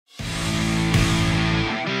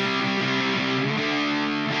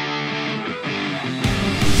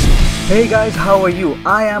Hey guys, how are you?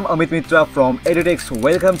 I am Amit Mitra from Editx.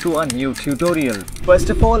 Welcome to a new tutorial. First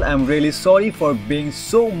of all, I'm really sorry for being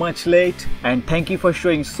so much late and thank you for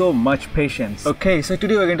showing so much patience. Okay, so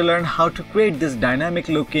today we're going to learn how to create this dynamic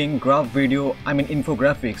looking graph video,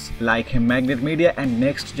 infographics like Magnet Media and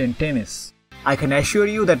Nextgentennis. I can assure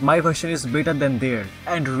you that my version is better than theirs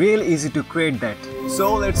and real easy to create that.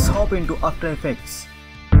 So let's hop into After Effects.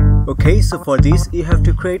 Okay, so for this you have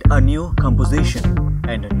to create a new composition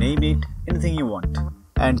and name it anything you want,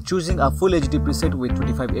 and choosing a full HD preset with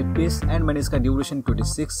 25 fps and मैंने इसका duration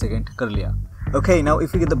 26 second कर लिया. Okay, now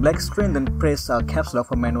if you get the black screen then press caps lock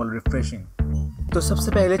for manual refreshing. तो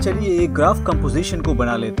सबसे पहले चलिए ये graph composition को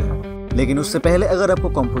बना लेते हैं, लेकिन उससे पहले अगर आपको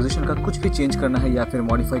कंपोजिशन का कुछ भी चेंज करना है या फिर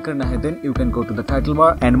मॉडिफाई करना है then you can go to the title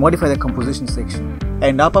bar and modify the composition section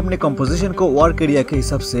and आप अपने कंपोजिशन को वर्क एरिया के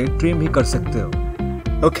हिसाब से ट्रिम भी कर सकते हो.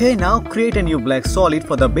 Okay, now create a new black solid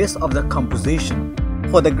for the base of the composition.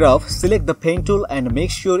 For the graph, select the pen tool and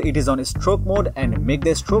make sure it is on stroke mode and make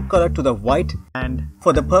the stroke color to the white, and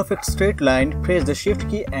for the perfect straight line, press the shift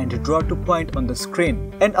key and draw to point on the screen.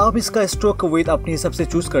 And आप इसका stroke width अपने हिसाब से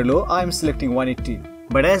choose कर लो. I am selecting 180.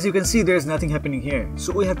 But as you can see, there is nothing happening here,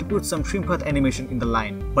 so we have to put some trim path animation in the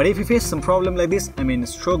line. But if you face some problem like this,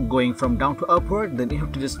 stroke going from down to upward, then you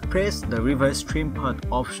have to just press the reverse trim path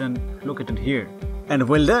option located here. And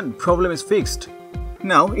well done, problem is fixed.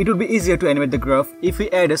 Now it would be easier to animate the graph if we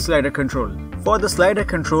add a slider control. For the slider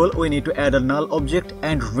control, we need to add a null object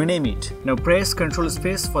and rename it. Now press Ctrl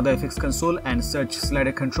space for the FX console and search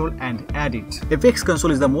slider control and add it. FX console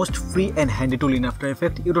is the most free and handy tool in After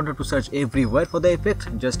Effects. You don't have to search everywhere for the effect,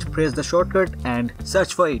 just press the shortcut and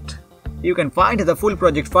search for it. You can find the full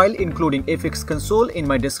project file including FX console in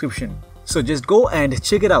my description. So just go and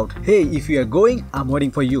check it out. Hey, if you are going, I'm waiting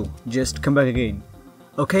for you. Just come back again.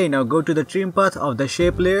 Okay, now go to the trim path of the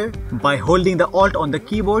shape layer. By holding the Alt on the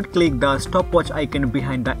keyboard, click the stopwatch icon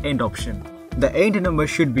behind the end option. The end number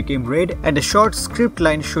should become red and a short script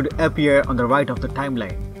line should appear on the right of the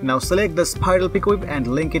timeline. Now select the spiral pick whip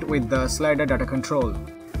and link it with the slider data control.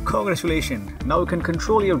 Congratulations! Now you can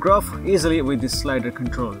control your graph easily with this slider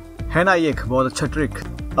control. है ना ये एक बहुत अच्छा trick.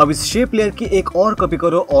 अब इस shape layer की एक और कॉपी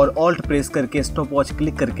करो और ऑल्ट प्रेस करके स्टॉप वॉच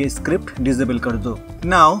क्लिक करके स्क्रिप्ट डिसेबल कर दो.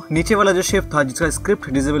 नाउ नीचे वाला जो शेप था जिसका स्क्रिप्ट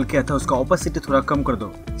डिसेबल किया था उसका ओपेसिटी थोड़ा कम कर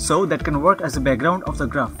दो, so that can work as a background of the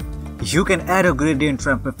graph. You can add a gradient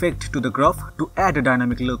ramp effect to the graph to add a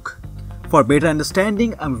dynamic look. For better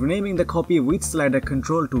understanding, I'm renaming the copy with slider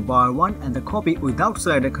control to bar 1 and the copy without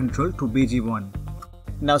slider control to BG1.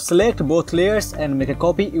 Now select both layers and make a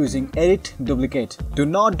copy using Edit Duplicate. Do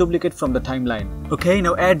not duplicate from the timeline. Okay,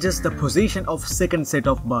 now adjust the position of second set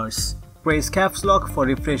of bars. Press caps lock for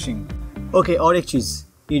refreshing. Okay, और एक चीज,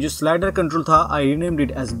 ये जो slider control था, I renamed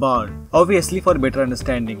it as bar. Obviously for better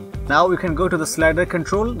understanding. Now we can go to the slider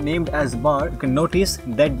control named as bar. You can notice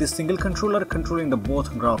that this single controller controlling the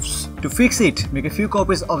both graphs. To fix it, make a few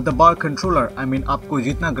copies of the bar controller. आपको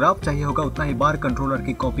जितना graph चाहिए होगा उतना ही bar controller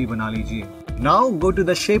की copy बना लीजिए. Now go to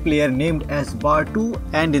the shape layer named as bar 2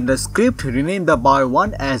 and in the script rename the bar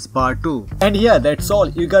 1 as bar 2. And yeah, that's all.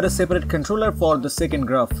 You got a separate controller for the second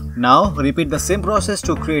graph. Now repeat the same process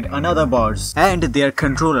to create another bars and their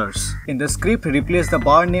controllers. In the script replace the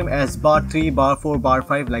bar name as bar 3, bar 4, bar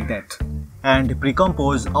 5 like that. And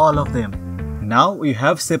pre-compose all of them. Now you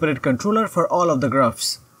have separate controller for all of the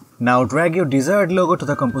graphs. Now drag your desired logo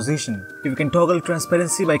to the composition. You can toggle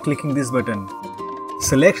transparency by clicking this button.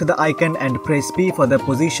 Select the icon and press P for the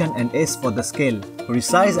position and S for the scale.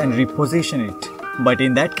 Resize and reposition it. But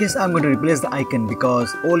in that case, I'm going to replace the icon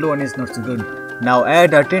because old one is not so good. Now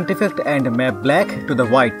add a tint effect and map black to the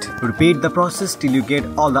white. Repeat the process till you get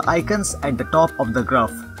all the icons at the top of the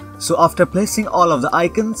graph. So after placing all of the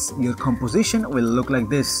icons, your composition will look like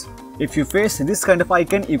this. If you face this kind of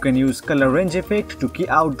icon, you can use color range effect to key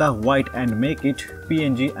out the white and make it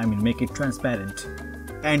PNG, make it transparent.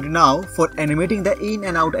 And now for animating the in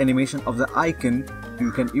and out animation of the icon,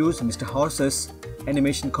 you can use Mr. Horse's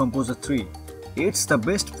Animation Composer 3. It's the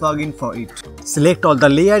best plugin for it. Select all the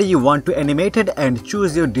layer you want to animate it and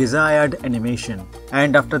choose your desired animation.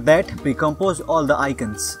 And after that, pre-compose all the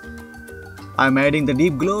icons. I'm adding the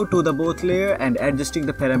deep glow to the both layer and adjusting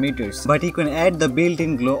the parameters. But you can add the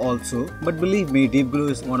built-in glow also. But believe me, deep glow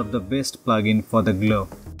is one of the best plugin for the glow.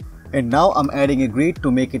 And now I'm adding a grid to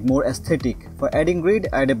make it more aesthetic. For adding grid,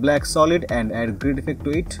 add a black solid and add grid effect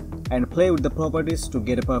to it and play with the properties to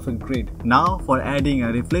get a perfect grid. Now for adding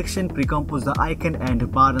a reflection, pre-compose the icon and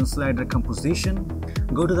bar and slider composition.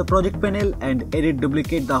 Go to the project panel and edit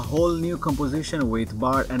duplicate the whole new composition with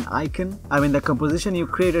bar and icon. The composition you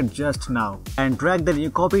created just now, and drag the new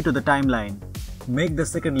copy to the timeline. Make the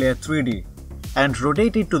second layer 3D. and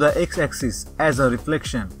rotate it to the x-axis as a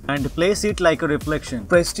reflection and place it like a reflection.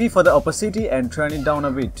 Press T for the opacity and turn it down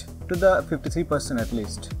a bit to the 53% at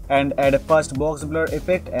least, and add a fast box blur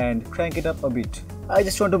effect and crank it up a bit. I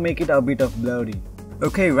just want to make it a bit of blurry.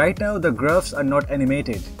 Okay, right now the graphs are not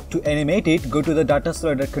animated. To animate it, go to the data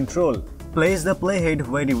slider control. Place the playhead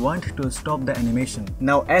where you want to stop the animation.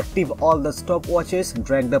 Now active all the stopwatches,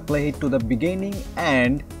 drag the playhead to the beginning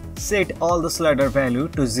and set all the slider value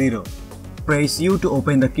to 0. Press U to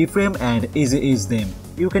open the keyframe and easy ease them.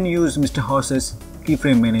 You can use Mr. Horse's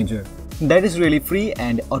keyframe manager. That is really free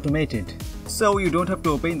and automated, so you don't have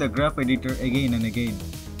to open the graph editor again and again.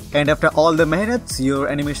 And after all the Magnats, your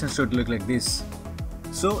animation should look like this.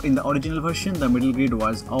 So in the original version, the middle grid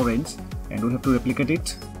was orange and we have to replicate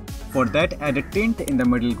it. For that, add a tint in the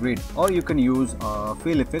middle grid, or you can use a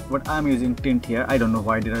fill effect, but I am using tint here. I don't know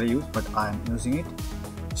why did I use, but I am using it.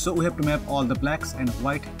 So we have to map all the blacks and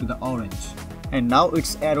white to the orange. And now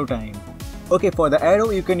it's arrow time. Okay, for the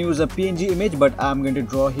arrow you can use a PNG image, but I am going to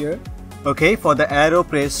draw here. Okay, for the arrow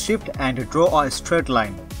press shift and draw a straight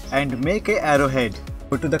line and make a arrowhead.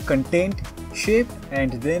 Go to the content, shape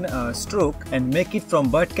and then a stroke and make it from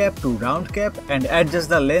butt cap to round cap and adjust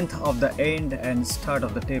the length of the end and start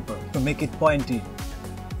of the taper to make it pointy.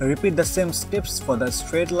 Repeat the same steps for the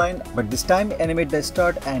straight line, but this time animate the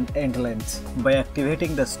start and end length by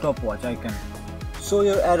activating the stopwatch icon. So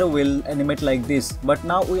your arrow will animate like this, but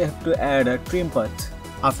now we have to add a trim path.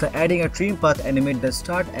 After adding a trim path, animate the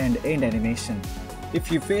start and end animation.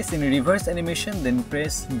 If you face any reverse animation, then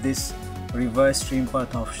press this reverse trim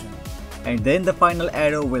path option. And then the final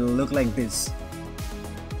arrow will look like this.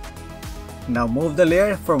 Now move the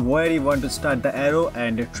layer from where you want to start the arrow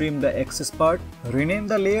and trim the excess part. Rename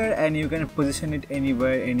the layer and you can position it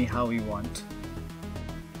anywhere, anyhow you want.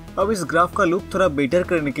 अब इस graph का look थोड़ा better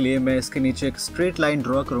करने के लिए मैं इसके नीचे एक स्ट्रेट लाइन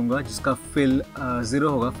ड्रॉ करूंगा जिसका फिल 0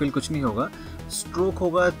 होगा, फिल कुछ नहीं होगा, स्ट्रोक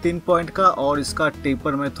होगा 3 पॉइंट का और इसका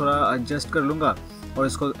टेपर मैं थोड़ा एडजस्ट कर लूँगा और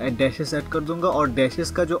इसको डैशेस ऐड कर दूंगा और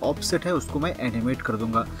डैशेस का जो ऑफसेट है उसको मैं एनिमेट कर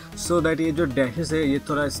दूंगा सो दैट ये जो डैशेस है ये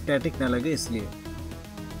थोड़ा स्टैटिक ना लगे इसलिए.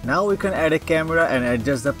 Now we can add a camera and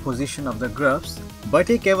adjust the position of the graphs, but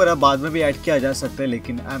ये कैमरा बाद में भी ऐड किया जा सकता है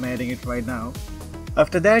लेकिन I'm adding it right now.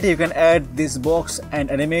 After that you can add this box and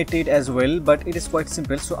animate it as well, but it is quite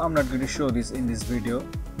simple so I'm not going to show this in this video.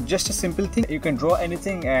 Just a simple thing, you can draw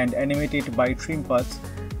anything and animate it by trim paths,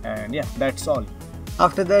 and yeah, that's all.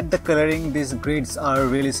 After that, the coloring, these grids are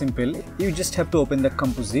really simple. You just have to open the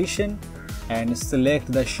composition and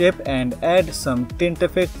select the shape and add some tint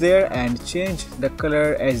effect there and change the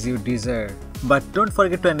color as you desire. But don't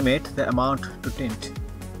forget to animate the amount to tint.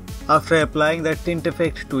 After applying the tint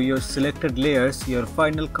effect to your selected layers, your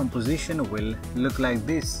final composition will look like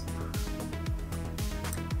this.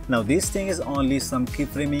 Now this thing is only some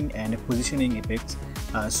keyframing and positioning effects,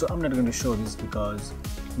 so I'm not going to show this because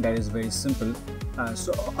that is very simple.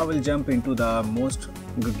 So I will jump into the most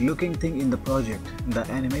good looking thing in the project, the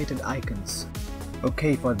animated icons.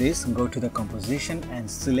 Okay, for this go to the composition and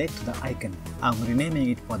select the icon. I'm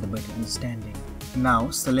renaming it for the better understanding. Now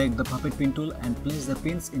select the puppet pin tool and place the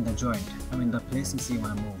pins in the joint, the places you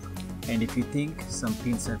want to move. And if you think some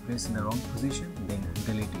pins are placed in the wrong position, then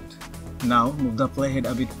delete it. Now move the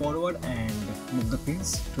playhead a bit forward and move the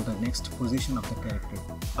pins to the next position of the character.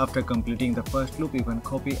 After completing the first loop, you can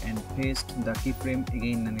copy and paste the keyframe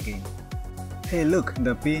again and again. Hey look,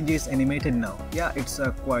 the PNG is animated now. Yeah, it's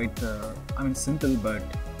quite simple, but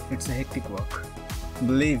it's a hectic work.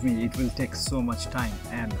 Believe me, it will take so much time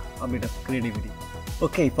and a bit of creativity.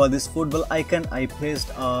 Okay, for this football icon, I placed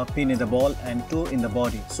a pin in the ball and 2 in the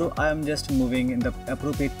body. So I am just moving in the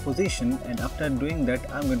appropriate position, and after doing that,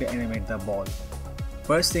 I'm going to animate the ball.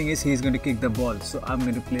 First thing is he's going to kick the ball, so I'm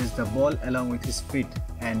going to place the ball along with his feet,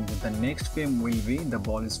 and the next frame will be the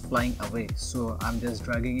ball is flying away. So I'm just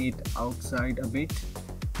dragging it outside a bit,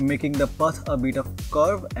 making the path a bit of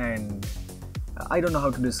curve, and I don't know how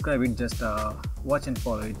to describe it, just watch and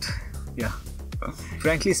follow it. Yeah.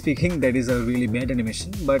 Frankly speaking, that is a really bad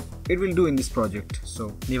animation, but it will do in this project,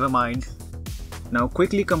 so never mind. Now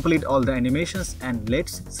quickly complete all the animations and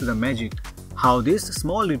let's see the magic. How these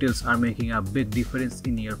small details are making a big difference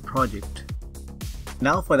in your project.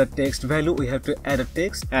 Now for the text value, we have to add a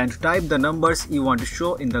text and type the numbers you want to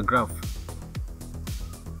show in the graph.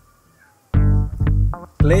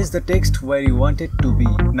 Place the text where you want it to be.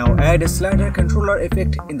 Now add a slider controller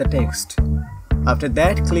effect in the text. After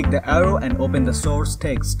that, click the arrow and open the source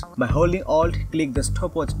text. By holding Alt, click the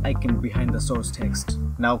stopwatch icon behind the source text.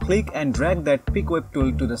 Now click and drag that pick web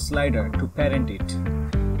tool to the slider to parent it.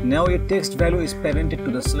 Now your text value is parented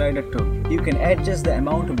to the slider tool. You can adjust the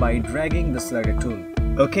amount by dragging the slider tool.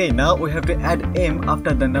 Okay, now we have to add m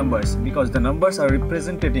after the numbers because the numbers are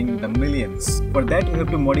representing the millions. For that you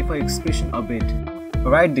have to modify expression a bit.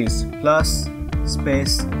 Write this plus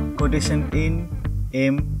space quotation in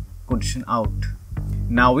m quotation out.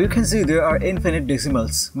 Now you can see there are infinite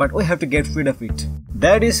decimals, but we have to get rid of it.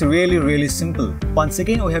 That is really simple. Once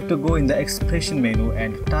again we have to go in the expression menu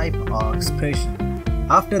and type our expression.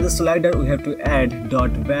 After the slider we have to add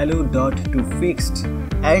dot value dot to fixed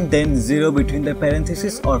and then 0 between the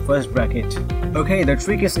parentheses or first bracket. Okay, the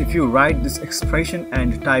trick is if you write this expression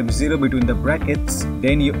and type 0 between the brackets,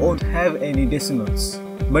 then you won't have any decimals.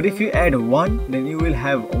 But if you add 1, then you will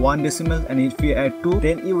have 1 decimal, and if you add 2,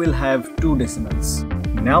 then you will have 2 decimals.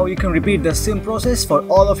 Now you can repeat the same process for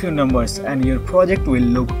all of your numbers and your project will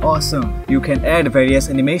look awesome. You can add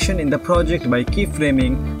various animation in the project by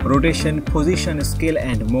keyframing, rotation, position, scale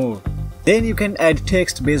and more. Then you can add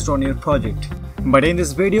text based on your project. But in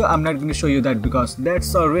this video I'm not going to show you that because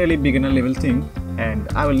that's a really beginner level thing and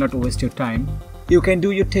I will not waste your time. You can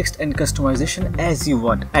do your text and customization as you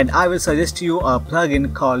want, and I will suggest you a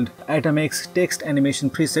plugin called Editx text animation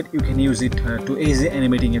preset. You can use it to easy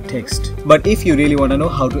animating your text. But if you really want to know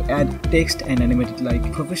how to add text and animate it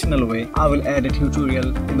like professional way, I will add a tutorial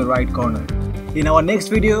in the right corner. In our next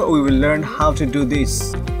video we will learn how to do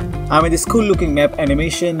this. I mean this cool looking map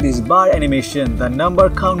animation, this bar animation, the number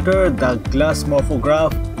counter, the glass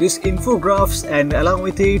morphograph, these infographs and along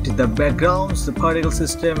with it the backgrounds, the particle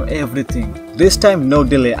system, everything. This time no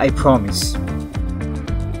delay, I promise.